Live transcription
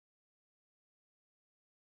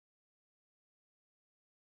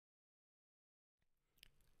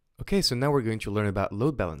Okay, so now we're going to learn about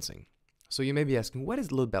load balancing. So you may be asking, what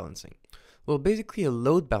is load balancing? Well, basically a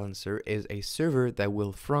load balancer is a server that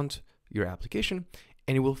will front your application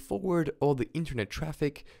and it will forward all the internet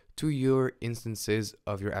traffic to your instances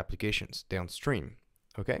of your applications downstream.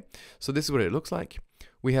 Okay, so this is what it looks like.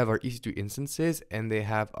 We have our EC2 instances and they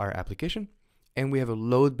have our application, and we have a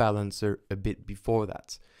load balancer a bit before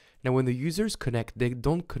that. Now, when the users connect, they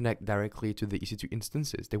don't connect directly to the EC2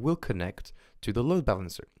 instances. They will connect to the load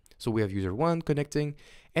balancer. So we have user 1 connecting,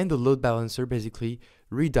 and the load balancer basically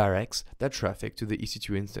redirects that traffic to the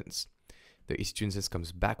EC2 instance. The EC2 instance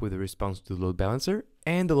comes back with a response to the load balancer,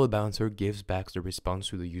 and the load balancer gives back the response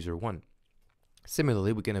to the user 1.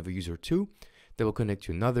 Similarly, we can have a user 2 that will connect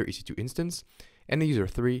to another EC2 instance, and a user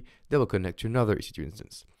 3 that will connect to another EC2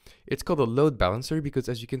 instance. It's called a load balancer because,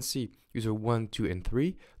 as you can see, user 1, 2, and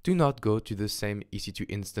 3 do not go to the same EC2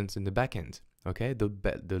 instance in the backend. Okay,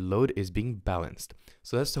 the load is being balanced.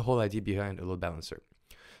 So that's the whole idea behind a load balancer.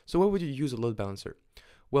 So why would you use a load balancer?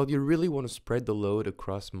 Well, you really want to spread the load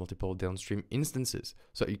across multiple downstream instances,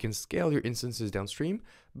 so you can scale your instances downstream,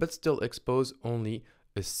 but still expose only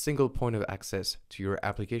a single point of access to your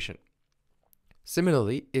application.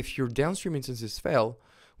 Similarly, if your downstream instances fail,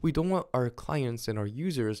 we don't want our clients and our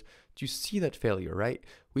users to see that failure, right?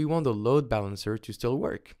 We want the load balancer to still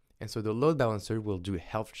work. And so the load balancer will do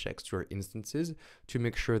health checks to our instances to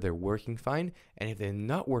make sure they're working fine. And if they're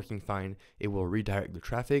not working fine, it will redirect the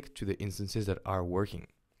traffic to the instances that are working.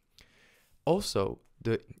 Also,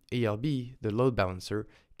 the ELB, the load balancer,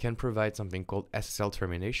 can provide something called SSL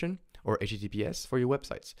termination or HTTPS for your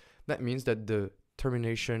websites. That means that the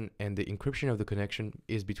termination and the encryption of the connection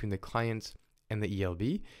is between the client and the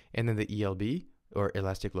ELB, and then the ELB, or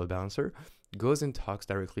Elastic Load Balancer, goes and talks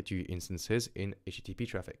directly to your instances in HTTP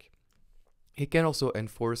traffic. It can also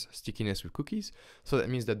enforce stickiness with cookies, so that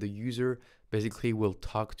means that the user basically will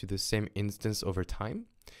talk to the same instance over time.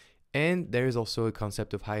 And there is also a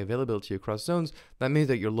concept of high availability across zones. That means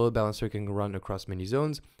that your load balancer can run across many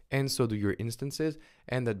zones, and so do your instances,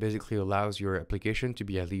 and that basically allows your application to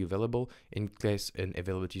be highly available in case an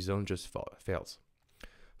availability zone just fails.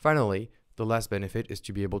 Finally, the last benefit is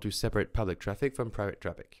to be able to separate public traffic from private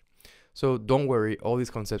traffic. So don't worry, all these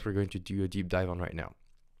concepts we're going to do a deep dive on right now.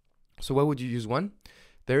 So why would you use one?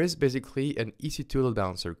 There is basically an EC2 load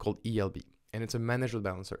balancer called ELB, and it's a managed load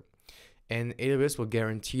balancer. And AWS will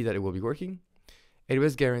guarantee that it will be working.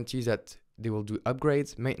 AWS guarantees that they will do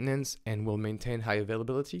upgrades, maintenance, and will maintain high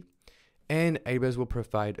availability. And AWS will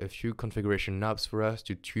provide a few configuration knobs for us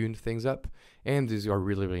to tune things up. And these are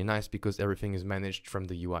really, really nice because everything is managed from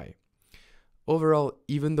the UI. Overall,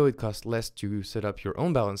 even though it costs less to set up your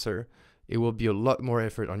own balancer, it will be a lot more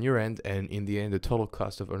effort on your end, and in the end, the total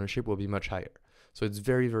cost of ownership will be much higher. So it's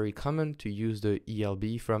very, very common to use the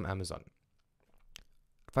ELB from Amazon.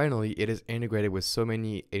 Finally, it is integrated with so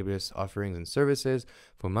many AWS offerings and services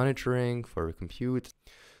for monitoring, for compute.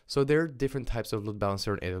 So there are different types of load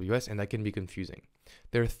balancer on AWS, and that can be confusing.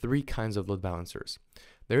 There are 3 kinds of load balancers.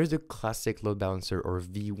 There is the classic load balancer, or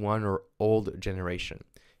V1, or old generation.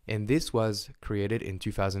 And this was created in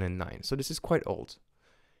 2009. So this is quite old.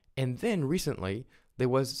 And then recently, there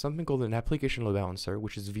was something called an application load balancer,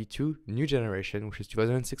 which is V2, new generation, which is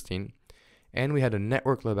 2016. And we had a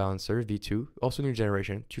network load balancer, V2, also new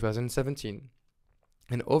generation, 2017.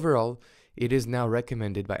 And overall, it is now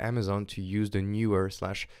recommended by Amazon to use the newer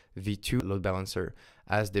 /V2 load balancer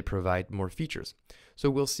as they provide more features. So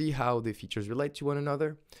we'll see how the features relate to one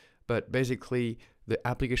another. But basically, the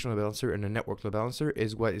application load balancer and the network load balancer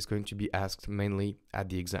is what is going to be asked mainly at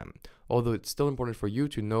the exam, although it's still important for you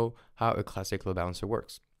to know how a classic load balancer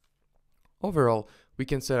works. Overall, we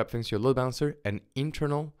can set up, thanks to your load balancer, an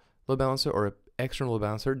internal load balancer or an external load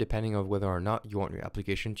balancer, depending on whether or not you want your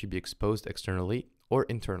application to be exposed externally or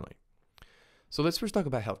internally. So let's first talk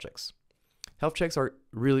about health checks. Health checks are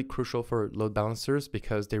really crucial for load balancers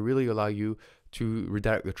because they really allow you to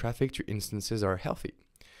redirect the traffic to instances that are healthy.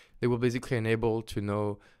 They will basically enable to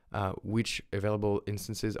know which available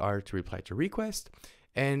instances are to reply to request.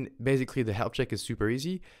 And basically the health check is super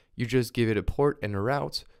easy. You just give it a port and a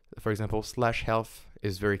route. For example, /health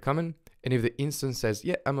is very common. And if the instance says,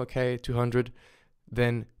 yeah, I'm okay, 200,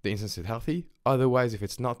 then the instance is healthy. Otherwise, if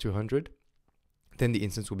it's not 200, then the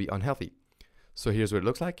instance will be unhealthy. So here's what it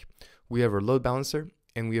looks like. We have our load balancer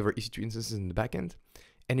and we have our EC2 instances in the backend.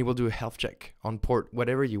 And it will do a health check on port,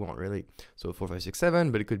 whatever you want, really. So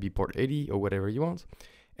 4567, but it could be port 80 or whatever you want.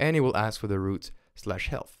 And it will ask for the root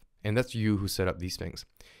 /health. And that's you who set up these things.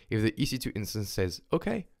 If the EC2 instance says,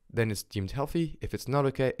 okay, then it's deemed healthy. If it's not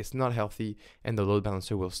okay, it's not healthy, and the load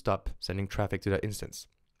balancer will stop sending traffic to that instance.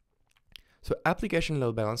 So application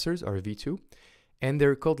load balancers are V2, and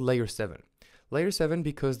they're called layer 7. Layer 7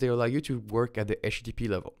 because they allow you to work at the HTTP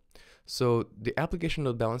level. So the application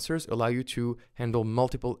load balancers allow you to handle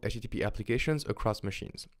multiple HTTP applications across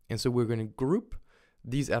machines. And so we're going to group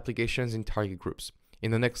these applications in target groups.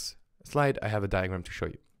 In the next slide, I have a diagram to show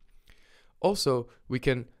you. Also, we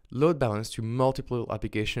can load balance to multiple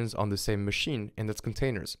applications on the same machine, and that's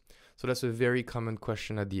containers. So that's a very common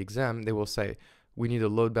question at the exam. They will say, we need a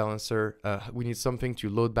load balancer, we need something to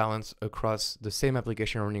load balance across the same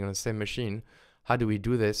application running on the same machine. How do we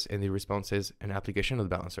do this? And the response is an application load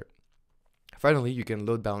balancer. Finally, you can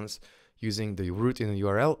load balance using the root in the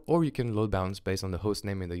URL, or you can load balance based on the host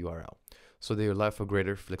name in the URL. So they allow for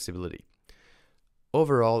greater flexibility.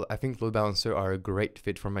 Overall, I think load balancers are a great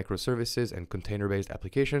fit for microservices and container-based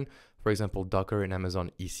application, for example, Docker and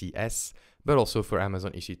Amazon ECS, but also for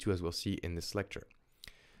Amazon EC2, as we'll see in this lecture.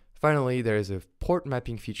 Finally, there is a port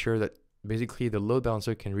mapping feature that basically the load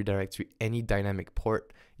balancer can redirect to any dynamic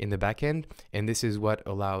port in the backend, and this is what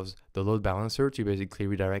allows the load balancer to basically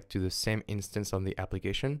redirect to the same instance on the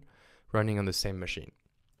application running on the same machine.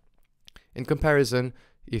 In comparison,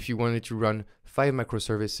 if you wanted to run 5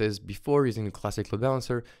 microservices before using the classic load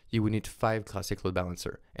balancer, you would need 5 classic load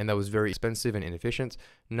balancer, and that was very expensive and inefficient.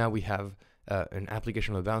 Now we have an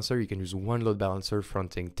application load balancer. You can use one load balancer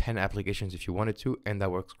fronting 10 applications if you wanted to, and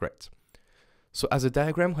that works great. So as a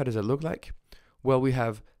diagram, how does that look like? Well, we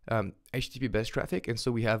have HTTP best traffic, and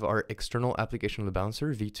so we have our external application load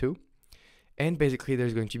balancer, V2, and basically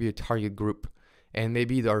there's going to be a target group. And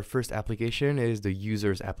maybe our first application is the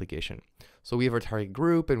user's application. So we have our target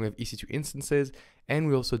group and we have EC2 instances, and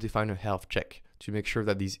we also define a health check to make sure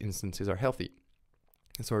that these instances are healthy.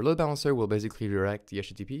 And so our load balancer will basically direct the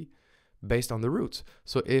HTTP based on the root.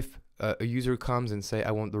 So if a user comes and say,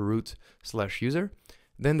 I want the root/user,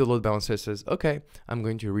 then the load balancer says, okay, I'm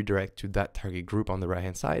going to redirect to that target group on the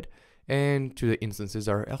right-hand side and to the instances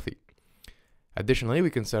that are healthy. Additionally, we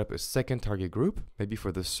can set up a second target group, maybe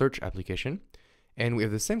for the search application. And we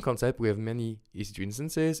have the same concept. We have many EC2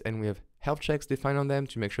 instances, and we have health checks defined on them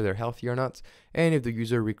to make sure they're healthy or not. And if the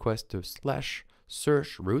user requests a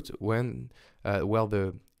 /search root, well,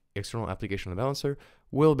 the external application load balancer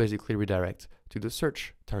will basically redirect to the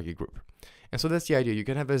search target group. And so that's the idea. You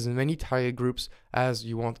can have as many target groups as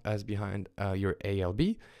you want as behind your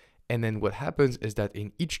ALB. And then what happens is that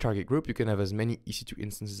in each target group, you can have as many EC2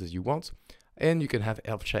 instances as you want, and you can have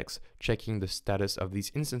health checks checking the status of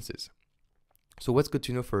these instances. So what's good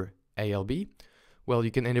to know for ALB? Well, you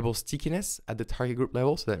can enable stickiness at the target group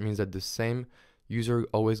level. So that means that the same user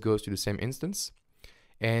always goes to the same instance.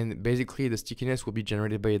 And basically the stickiness will be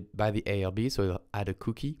generated by the ALB. So it'll add a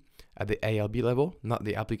cookie at the ALB level, not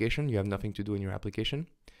the application. You have nothing to do in your application.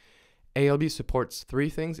 ALB supports 3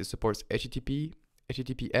 things. It supports HTTP,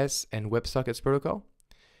 HTTPS, and WebSockets protocol.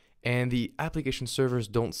 And the application servers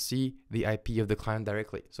don't see the IP of the client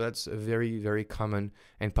directly. So that's a very, very common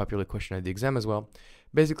and popular question at the exam as well.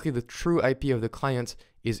 Basically, the true IP of the client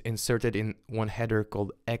is inserted in one header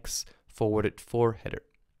called X forwarded for header.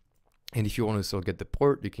 And if you want to still get the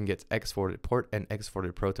port, you can get X forwarded port and X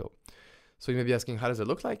forwarded proto. So you may be asking, how does it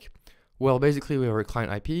look like? Well, basically, we have our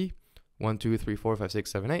client IP, 1, 2, 3, 4, 5,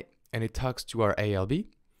 6, 7, 8, and it talks to our ALB.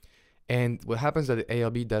 And what happens is that the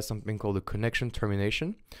ALB does something called a connection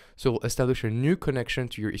termination. So it'll establish a new connection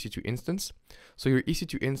to your EC2 instance. So your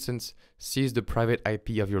EC2 instance sees the private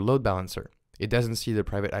IP of your load balancer. It doesn't see the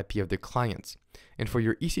private IP of the client. And for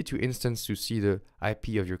your EC2 instance to see the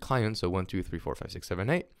IP of your client, so 1, 2, 3, 4, 5, 6, 7,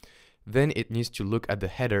 8, then it needs to look at the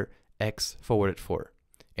header X forwarded for.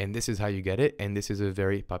 And this is how you get it. And this is a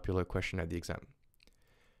very popular question at the exam.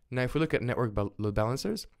 Now, if we look at network load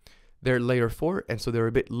balancers, they're layer 4, and so they're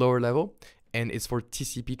a bit lower level, and it's for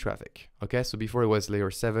TCP traffic. Okay, so before it was layer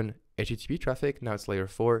 7 HTTP traffic, now it's layer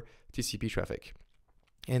 4 TCP traffic.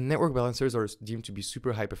 And network balancers are deemed to be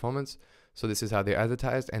super high performance, so this is how they're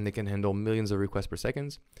advertised, and they can handle millions of requests per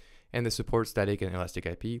second, and they support static and elastic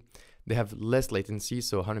IP. They have less latency,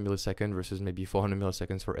 so 100 milliseconds versus maybe 400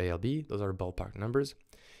 milliseconds for ALB. Those are ballpark numbers.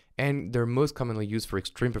 And they're most commonly used for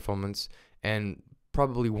extreme performance, and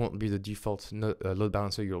probably won't be the default load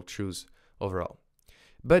balancer you'll choose overall.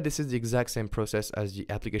 But this is the exact same process as the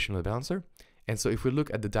application load balancer. And so if we look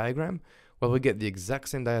at the diagram, well, we get the exact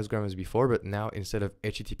same diagram as before, but now instead of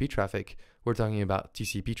HTTP traffic, we're talking about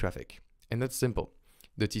TCP traffic. And that's simple.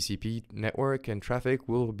 The TCP network and traffic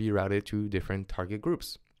will be routed to different target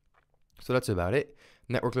groups. So that's about it.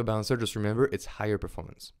 Network load balancer, just remember, it's higher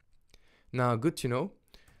performance. Now, good to know,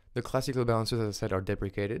 the classic load balancers, as I said, are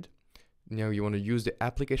deprecated. Now you want to use the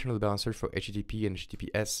application load balancer for HTTP and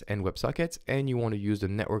HTTPS and WebSockets, and you want to use the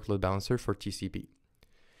network load balancer for TCP.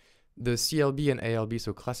 The CLB and ALB,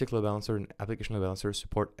 so Classic Load Balancer and Application Load Balancer,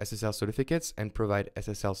 support SSL certificates and provide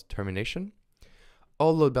SSL termination.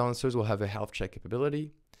 All load balancers will have a health check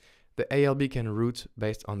capability. The ALB can route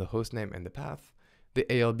based on the host name and the path. The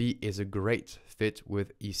ALB is a great fit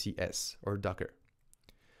with ECS or Docker.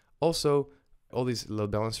 Also, all these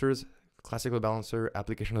load balancers, Classic Load Balancer,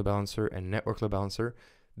 Application Load Balancer, and Network Load Balancer,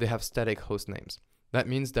 they have static host names. That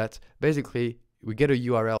means that basically we get a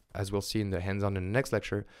URL, as we'll see in the hands-on in the next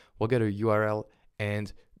lecture, we'll get a URL,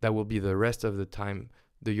 and that will be the rest of the time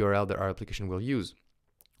the URL that our application will use.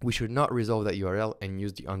 We should not resolve that URL and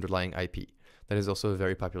use the underlying IP. That is also a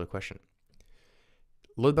very popular question.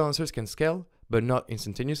 Load balancers can scale, but not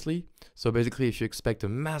instantaneously. So basically, if you expect a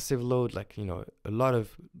massive load, like a lot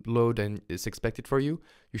of load and it's expected for you,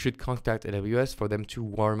 you should contact AWS for them to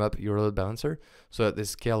warm up your load balancer so that they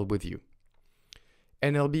scale with you.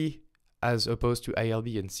 NLB, as opposed to ALB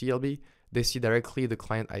and CLB, they see directly the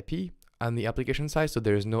client IP on the application side, so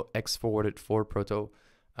there is no X forwarded for proto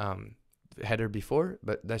header before,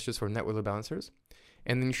 but that's just for network load balancers.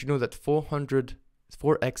 And then you should know that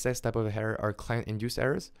 4xx type of error are client-induced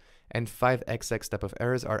errors, and 5xx type of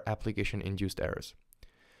errors are application-induced errors.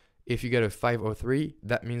 If you get a 5 or 3,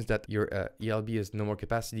 that means that your ELB has no more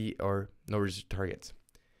capacity or no registered targets.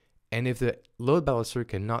 And if the load balancer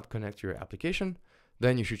cannot connect to your application,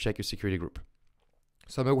 then you should check your security group.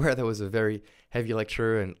 So I'm aware that was a very heavy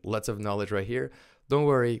lecture and lots of knowledge right here. Don't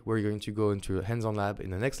worry, we're going to go into a hands-on lab in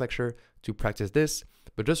the next lecture to practice this.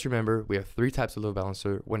 But just remember, we have 3 types of load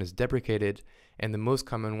balancer. One is deprecated, and the most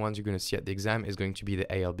common ones you're going to see at the exam is going to be the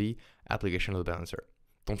ALB, Application Load Balancer.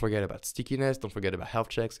 Don't forget about stickiness, don't forget about health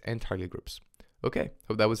checks and target groups. Okay,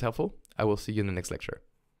 hope that was helpful. I will see you in the next lecture.